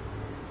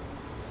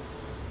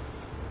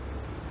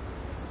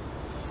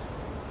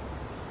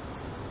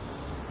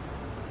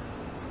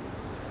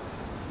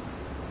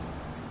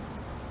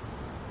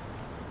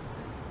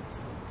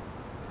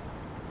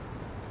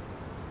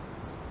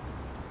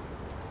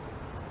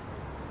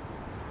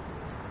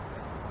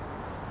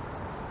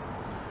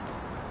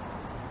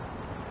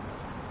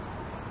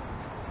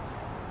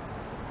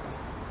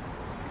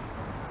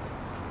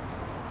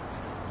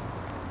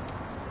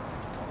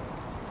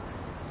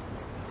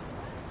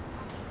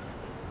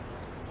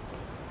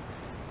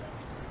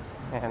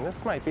 And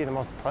this might be the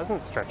most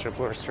pleasant stretch of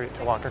Bloor Street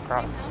to walk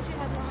across.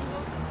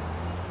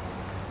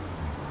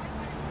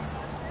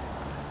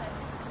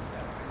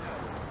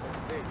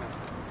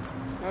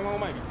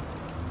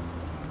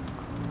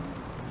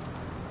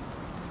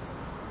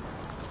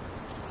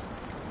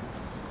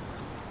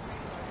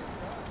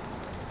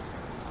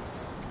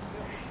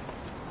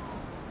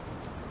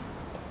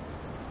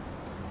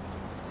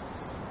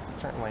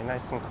 Certainly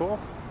nice and cool.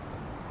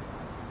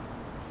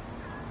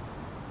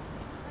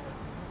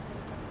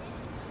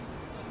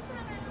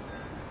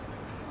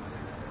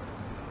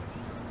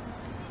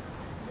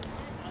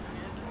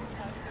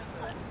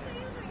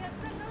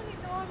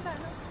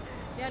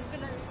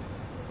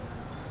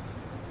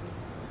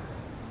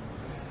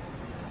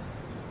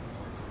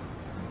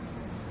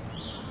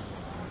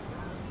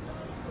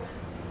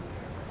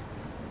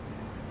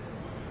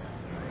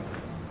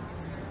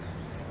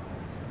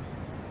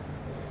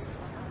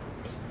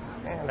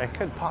 And I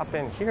could pop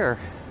in here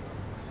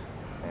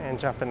and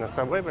jump in the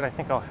subway, but I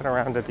think I'll head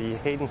around to the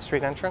Hayden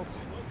Street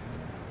entrance.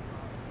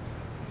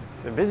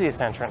 The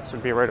busiest entrance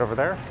would be right over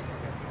there.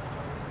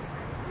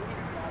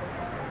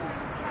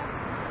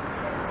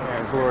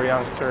 And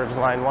Bloor-Yonge serves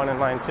line 1 and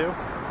line 2.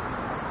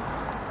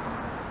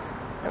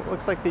 And it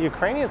looks like the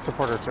Ukrainian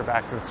supporters are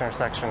back to this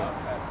intersection.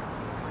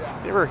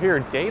 They were here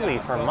daily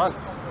for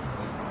months,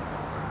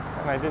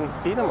 and I didn't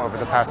see them over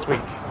the past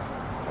week.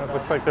 It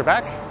looks like they're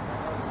back.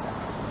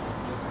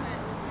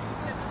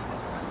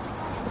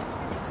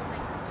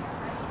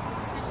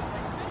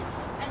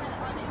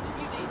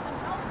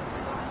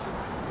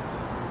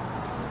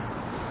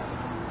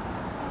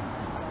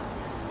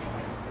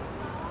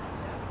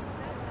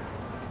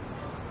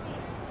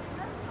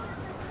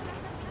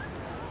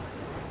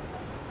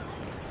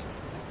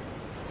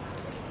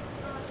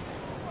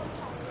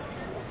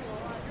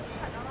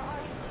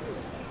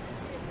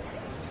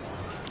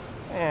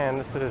 And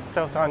this is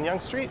south on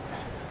Yonge Street.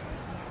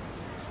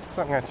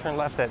 So I'm going to turn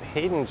left at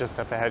Hayden just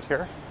up ahead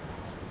here.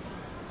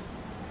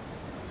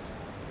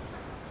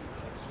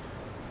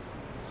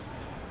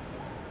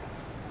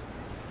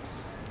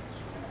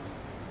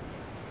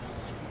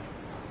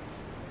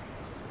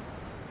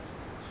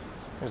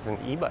 There's an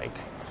e-bike.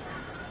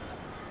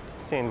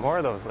 Seeing more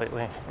of those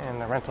lately in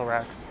the rental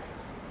racks.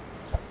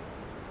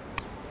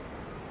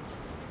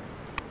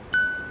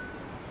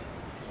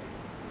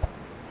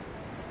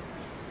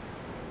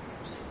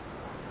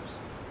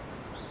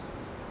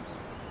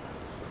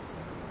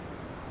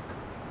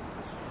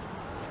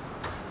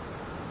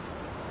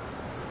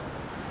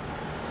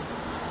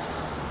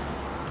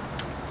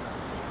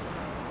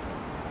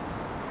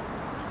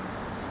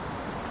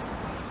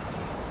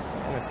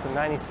 It's a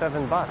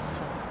 97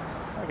 bus.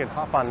 I could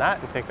hop on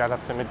that and take that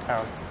up to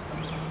Midtown.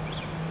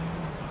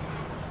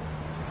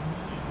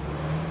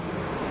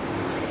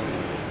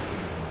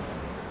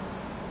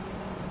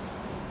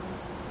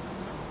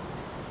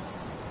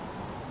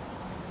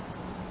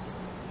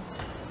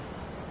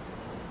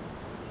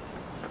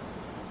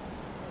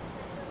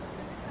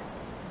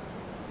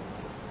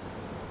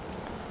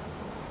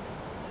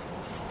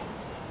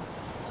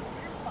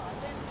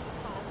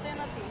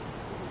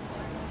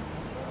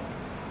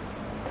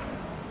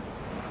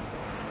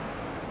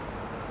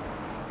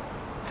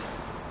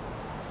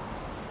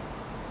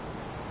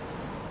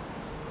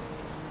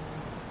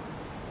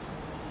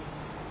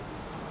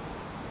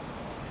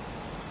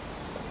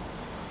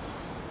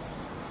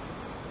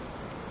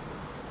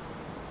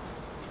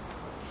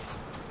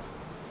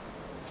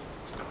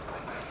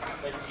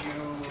 But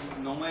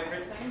you know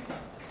everything?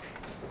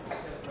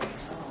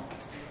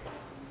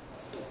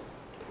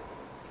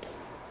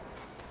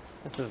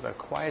 This is the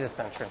quietest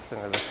entrance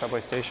into the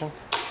subway station.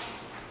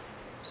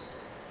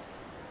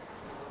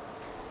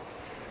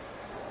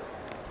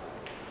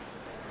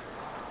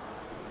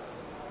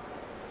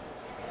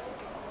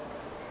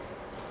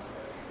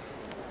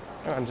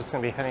 And I'm just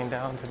going to be heading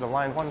down to the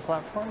line 1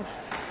 platform.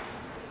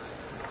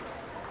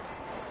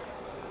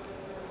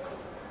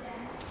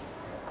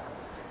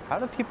 How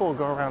do people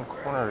go around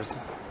corners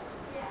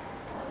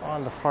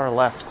on the far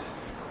left?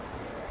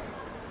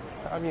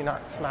 How have you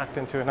not smacked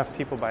into enough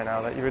people by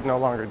now that you would no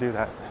longer do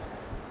that?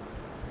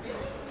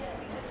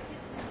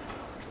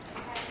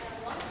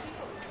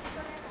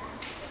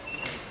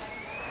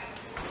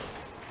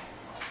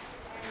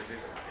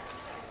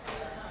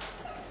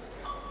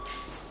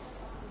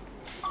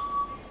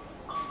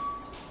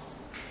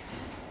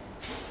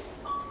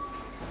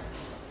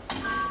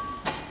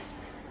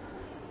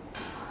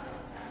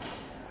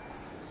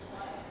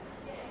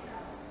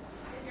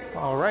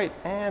 All right,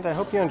 and I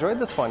hope you enjoyed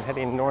this one,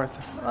 heading north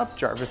up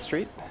Jarvis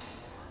Street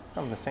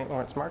from the St.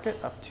 Lawrence Market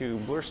up to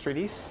Bloor Street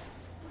East,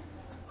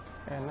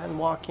 and then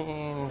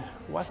walking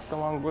west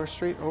along Bloor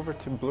Street over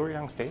to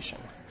Bloor-Yonge Station.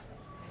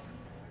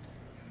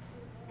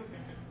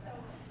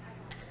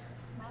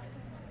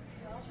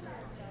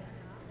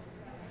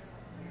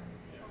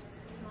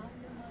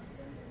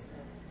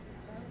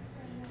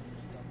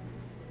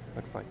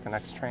 Looks like the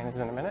next train is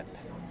in a minute.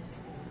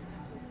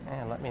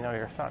 And let me know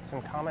your thoughts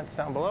and comments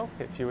down below.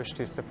 If you wish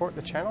to support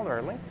the channel, there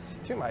are links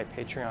to my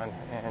Patreon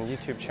and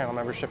YouTube channel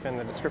membership in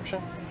the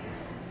description.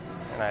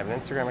 And I have an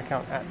Instagram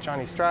account at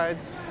Johnny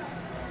Strides.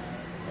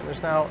 And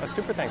there's now a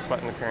super thanks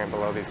button appearing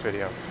below these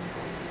videos.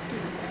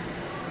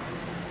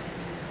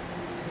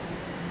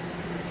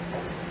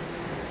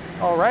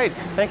 All right,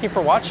 thank you for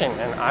watching,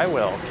 and I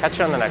will catch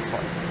you on the next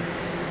one.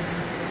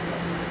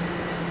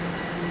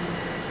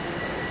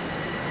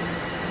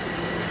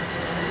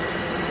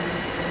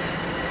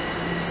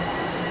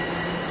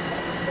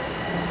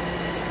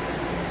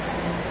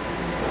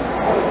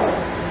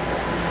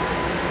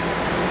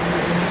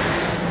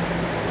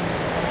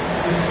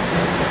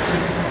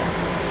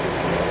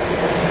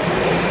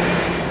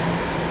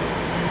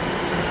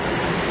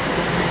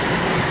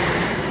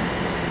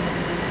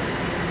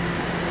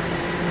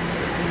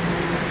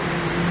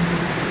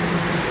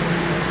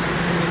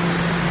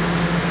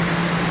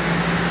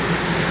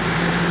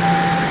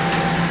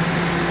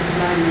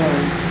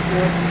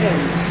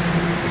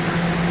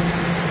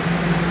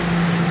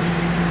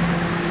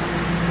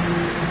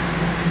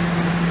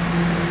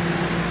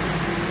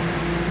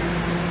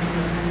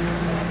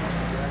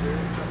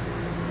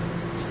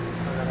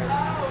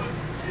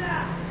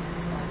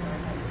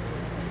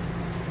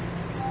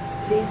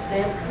 Please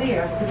stand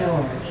clear of the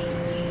doors.